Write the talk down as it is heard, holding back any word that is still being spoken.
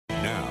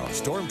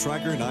Storm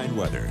Tracker 9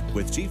 weather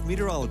with Chief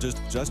Meteorologist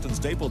Justin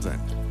Stapleton.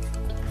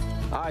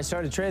 All right,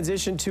 starting to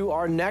transition to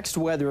our next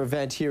weather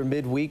event here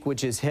midweek,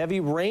 which is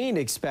heavy rain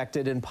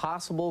expected and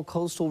possible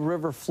coastal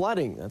river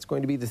flooding. That's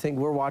going to be the thing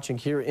we're watching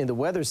here in the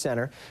Weather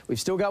Center.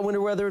 We've still got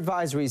winter weather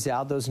advisories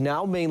out. Those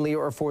now mainly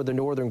are for the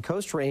northern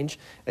coast range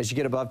as you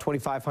get above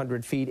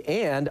 2,500 feet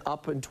and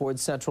up and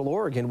towards central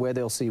Oregon, where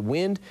they'll see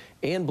wind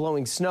and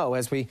blowing snow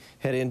as we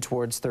head in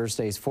towards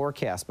Thursday's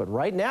forecast. But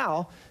right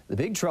now, the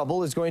big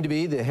trouble is going to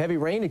be the heavy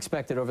rain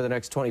expected over the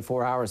next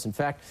 24 hours. In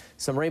fact,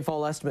 some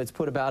rainfall estimates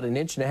put about 1.5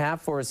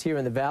 inches for us here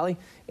in the valley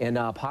and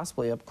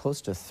possibly up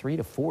close to 3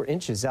 to 4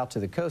 inches out to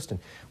the coast. And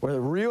where the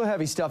real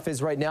heavy stuff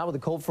is right now with the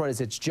cold front is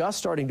it's just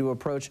starting to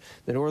approach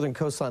the northern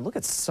coastline. Look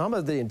at some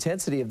of the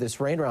intensity of this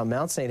rain around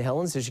Mount St.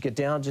 Helens as you get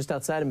down just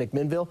outside of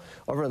McMinnville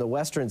over on the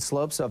western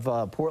slopes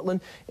of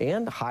Portland,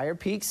 and higher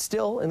peaks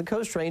still in the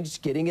coast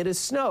range getting it as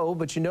snow.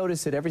 But you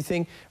notice that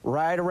everything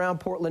right around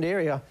Portland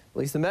area, at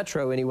least the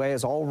metro anyway,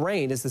 is all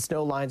rain as the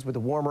snow lines with the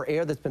warmer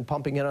air that's been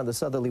pumping in on the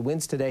southerly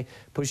winds today,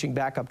 pushing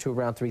back up to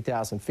around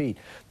 3,000 feet.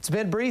 It's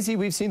been breezy.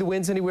 We've seen the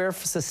winds anywhere,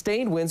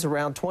 sustained winds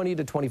around 20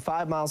 to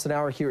 25 miles an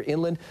hour here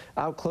inland,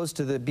 out close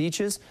to the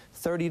beaches,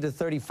 30 to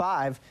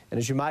 35. And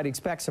as you might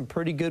expect, some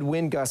pretty good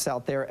wind gusts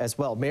out there as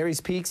well. Mary's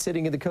Peak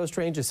sitting in the coast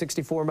range, a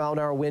 64 mile an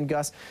hour wind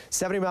gust,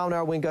 70 mile an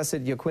hour wind gust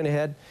at Yaquina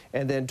Head,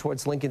 and then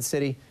towards Lincoln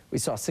City, we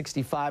saw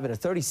 65 and a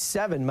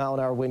 37 mile an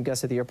hour wind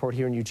gust at the airport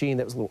here in Eugene.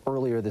 That was a little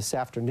earlier this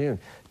afternoon.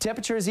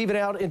 Temperatures even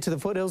out into the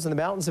foothills and the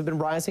mountains have been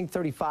rising.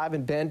 35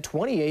 in Bend,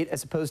 28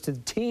 as opposed to the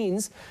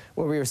teens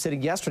where we were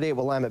sitting yesterday at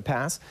Willamette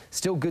Pass.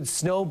 Still good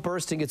snow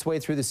bursting its way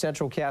through the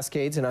central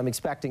Cascades, and I'm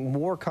expecting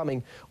more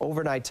coming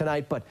overnight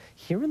tonight. But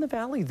here in the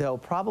valley, though,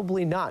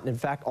 probably not. And in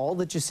fact, all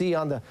that you see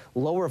on the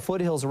lower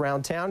foothills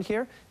around town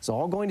here is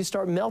all going to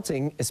start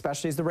melting,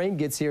 especially as the rain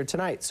gets here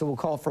tonight. So we'll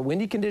call for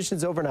windy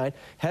conditions overnight.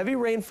 Heavy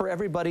rain for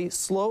everybody,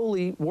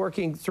 slowly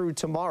working through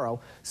tomorrow.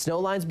 Snow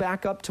lines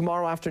back up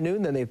tomorrow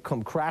afternoon, then they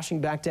come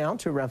crashing back down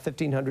to around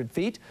 1,500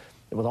 feet.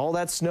 And with all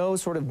that snow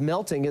sort of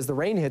melting as the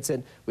rain hits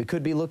it, we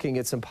could be looking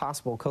at some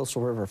possible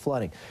coastal river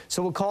flooding.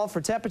 So we'll call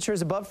for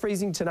temperatures above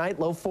freezing tonight,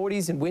 low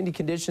 40s and windy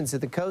conditions at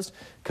the coast.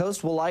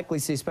 Coast will likely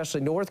see, especially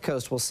north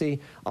coast, we'll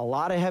see a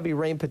lot of heavy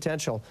rain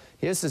potential.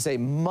 This is a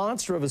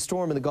monster of a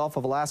storm in the Gulf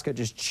of Alaska,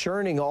 just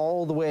churning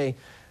all the way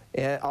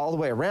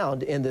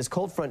around, and this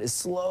cold front is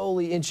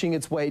slowly inching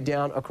its way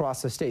down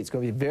across the state. It's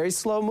going to be a very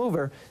slow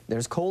mover.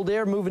 There's cold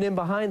air moving in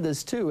behind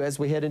this too as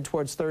we head in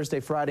towards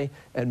Thursday, Friday,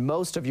 and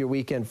most of your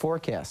weekend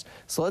forecast.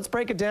 So let's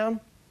break it down.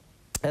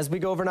 As we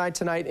go overnight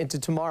tonight into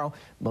tomorrow,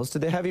 most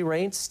of the heavy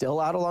rain still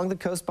out along the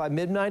coast by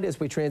midnight as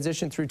we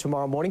transition through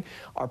tomorrow morning.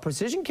 Our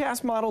precision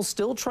cast model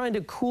still trying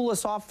to cool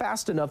us off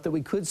fast enough that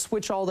we could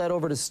switch all that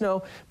over to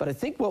snow. But I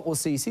think what we'll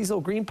see these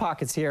little green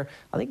pockets here,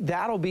 I think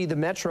that'll be the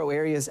metro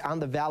areas on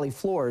the valley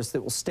floors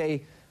that will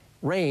stay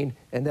rain,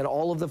 and then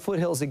all of the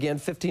foothills again,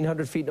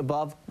 1,500 feet and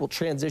above, will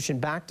transition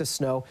back to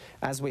snow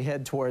as we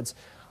head towards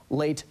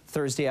late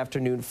Thursday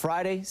afternoon.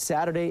 Friday,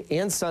 Saturday,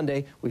 and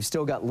Sunday, we've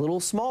still got little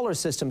smaller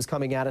systems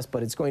coming at us,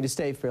 but it's going to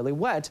stay fairly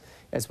wet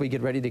as we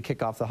get ready to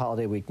kick off the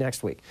holiday week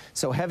next week.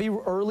 So heavy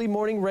early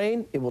morning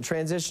rain. It will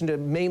transition to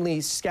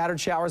mainly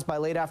scattered showers by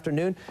late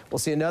afternoon. We'll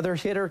see another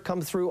hitter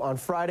come through on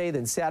Friday,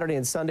 then Saturday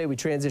and Sunday we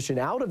transition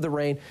out of the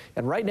rain.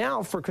 And right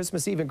now for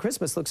Christmas Eve and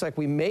Christmas, looks like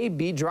we may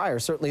be drier,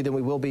 certainly, than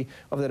we will be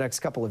over the next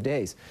couple of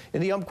days.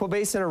 In the Umpqua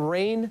Basin,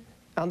 rain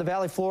on the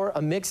valley floor,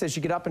 a mix as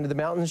you get up into the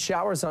mountains.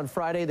 Showers on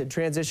Friday, then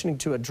transitioning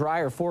to a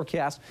drier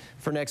forecast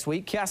for next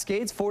week.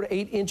 Cascades, 4 to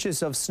 8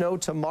 inches of snow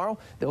tomorrow.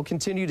 They'll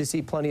continue to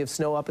see plenty of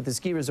snow up at the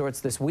ski resorts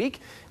this week.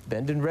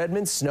 Bend and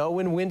Redmond, snow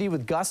and windy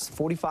with gusts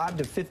 45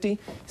 to 50,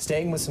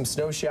 staying with some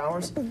snow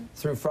showers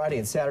through Friday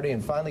and Saturday.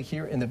 And finally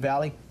here in the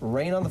valley,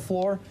 rain on the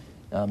floor,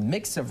 a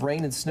mix of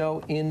rain and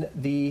snow in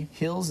the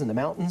hills and the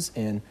mountains,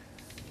 and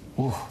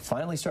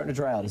finally starting to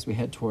dry out as we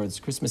head towards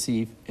Christmas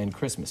Eve and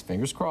Christmas.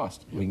 Fingers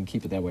crossed we can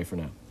keep it that way for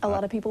now. A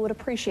lot of people would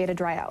appreciate a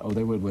dry out. Oh,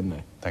 they would, wouldn't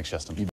they? Thanks, Justin.